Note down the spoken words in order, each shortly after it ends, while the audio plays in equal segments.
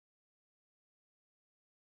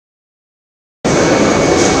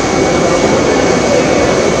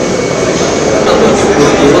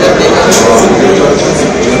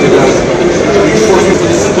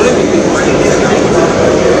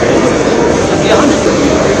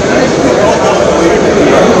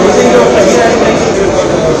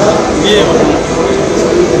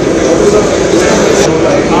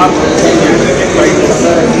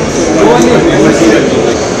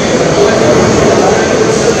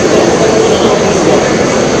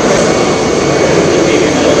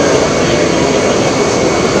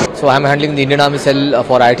I'm handling the Indian Army cell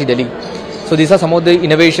for IIT Delhi. So these are some of the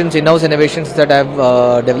innovations, in-house innovations that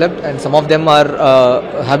I've developed, and some of them are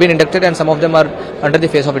have been inducted, and some of them are under the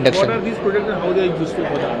phase of induction. What are these products and how they are useful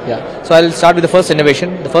for the army? Yeah. So I'll start with the first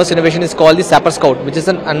innovation. The first innovation is called the Sapper Scout, which is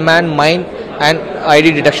an unmanned mine and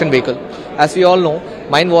ID detection vehicle. As we all know,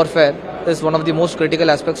 mine warfare is one of the most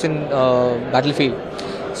critical aspects in battlefield.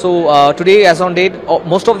 So today, as on date,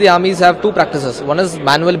 most of the armies have two practices. One is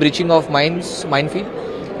manual breaching of minefield,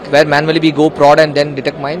 where manually we go prod and then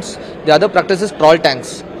detect mines. The other practice is troll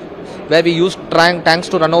tanks, where we use tanks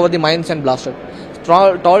to run over the mines and blast it.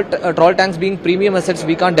 Troll tanks being premium assets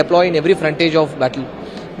we can't deploy in every frontage of battle,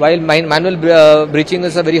 while manual breaching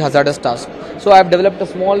is a very hazardous task. So I have developed a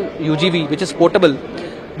small UGV which is portable,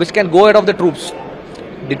 which can go ahead of the troops,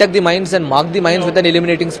 detect the mines and mark the mines with an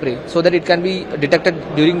illuminating spray, so that it can be detected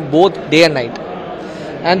during both day and night,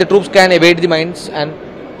 and the troops can evade the mines and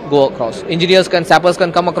go across. Sappers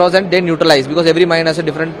can come across and then neutralize, because every mine has a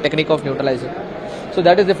different technique of neutralizing. So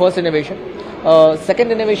that is the first innovation.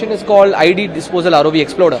 Second innovation is called ID disposal ROV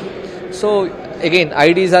exploder. So again,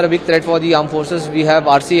 IDs are a big threat for the armed forces. We have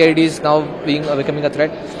RCIDs now becoming a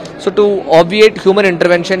threat. So to obviate human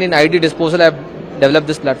intervention in ID disposal, I have developed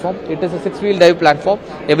this platform. It is a 6-wheel drive platform.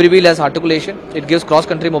 Every wheel has articulation. It gives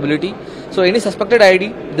cross-country mobility. So any suspected ID,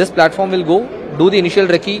 this platform will go, do the initial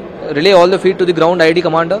recce, relay all the feed to the ground ID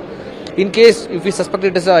commander. In case if we suspect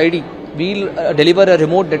it is a ID, we'll deliver a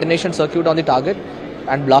remote detonation circuit on the target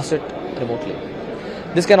and blast it remotely.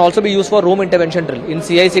 This can also be used for roam intervention drill in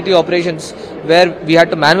CICT operations, where we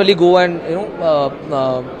had to manually go and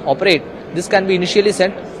operate. This can be initially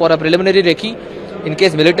sent for a preliminary recce. In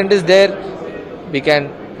case militant is there, we can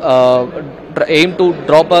aim to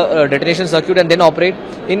drop a detonation circuit and then operate.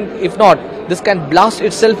 If not, this can blast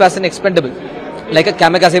itself as an expendable, like a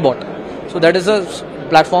kamikaze bot. So that is a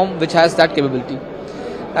platform which has that capability.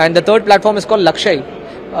 And the third platform is called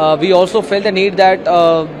Lakshya. We also felt the need that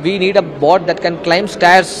we need a bot that can climb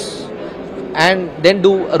stairs and then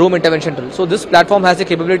do a room intervention drill. So this platform has the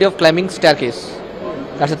capability of climbing staircase.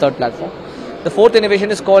 That's the third platform. The fourth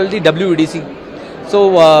innovation is called the WEDC.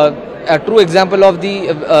 So a true example of the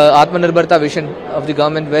Atmanirbharta vision of the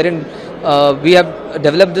government, wherein we have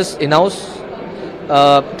developed this in-house.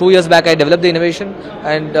 2 years back I developed the innovation,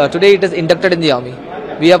 and today it is inducted in the army.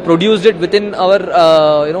 We have produced it within our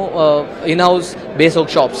in-house base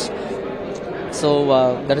workshops. So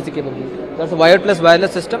that is the capability. That's a wired plus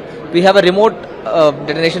wireless system. We have a remote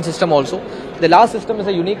detonation system also. The last system is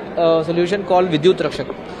a unique solution called Vidyut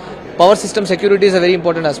Rakshak. Power system security is a very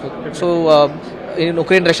important aspect. So in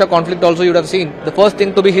Ukraine-Russia conflict also you would have seen, the first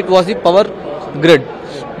thing to be hit was the power grid.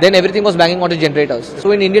 Then everything was banging on the generators.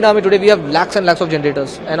 So in Indian Army today we have lakhs and lakhs of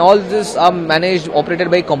generators, and all this are managed,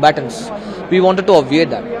 operated by combatants. We wanted to obviate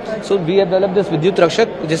that. So we have developed this Vidyut Rakshak,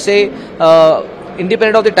 which is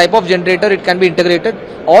independent of the type of generator, it can be integrated.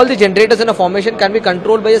 All the generators in a formation can be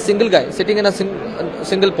controlled by a single guy sitting in a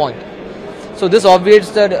single point. So this obviates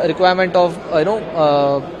the requirement of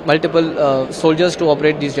multiple soldiers to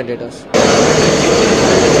operate these generators.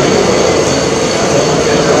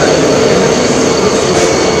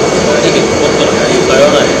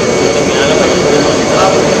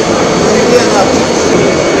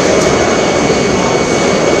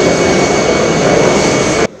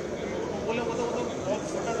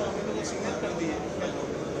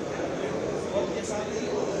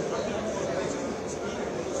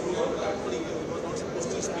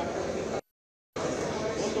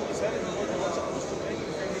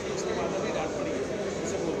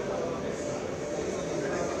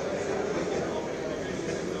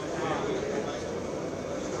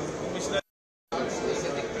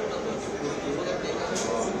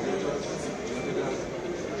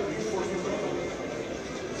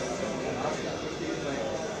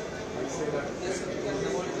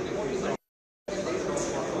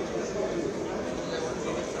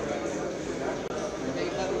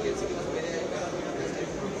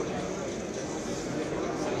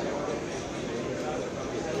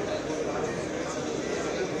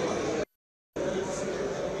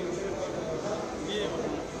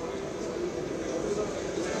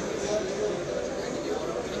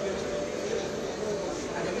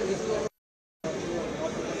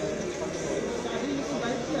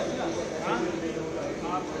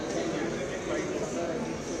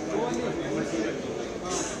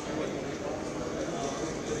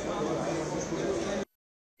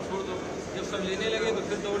 लेने लगे